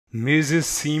Mazes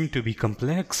seem to be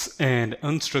complex and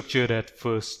unstructured at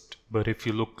first, but if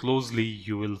you look closely,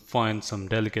 you will find some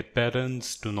delicate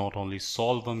patterns to not only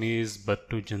solve a maze, but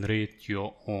to generate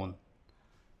your own.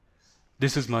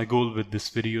 This is my goal with this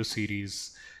video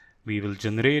series. We will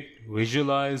generate,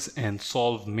 visualize, and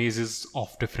solve mazes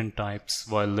of different types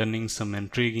while learning some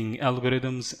intriguing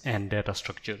algorithms and data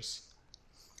structures.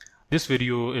 This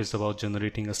video is about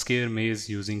generating a square maze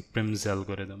using Prim's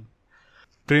algorithm.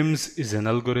 Prim's is an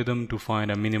algorithm to find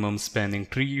a minimum spanning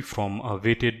tree from a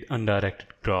weighted undirected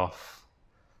graph.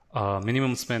 A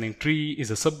minimum spanning tree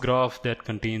is a subgraph that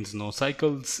contains no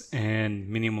cycles and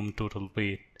minimum total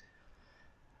weight.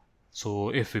 So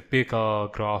if we pick our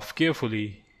graph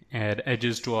carefully, add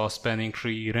edges to our spanning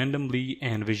tree randomly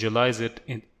and visualize it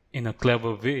in a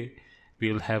clever way,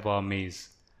 we'll have our maze.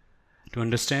 To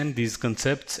understand these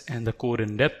concepts and the code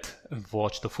in depth,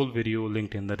 watch the full video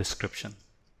linked in the description.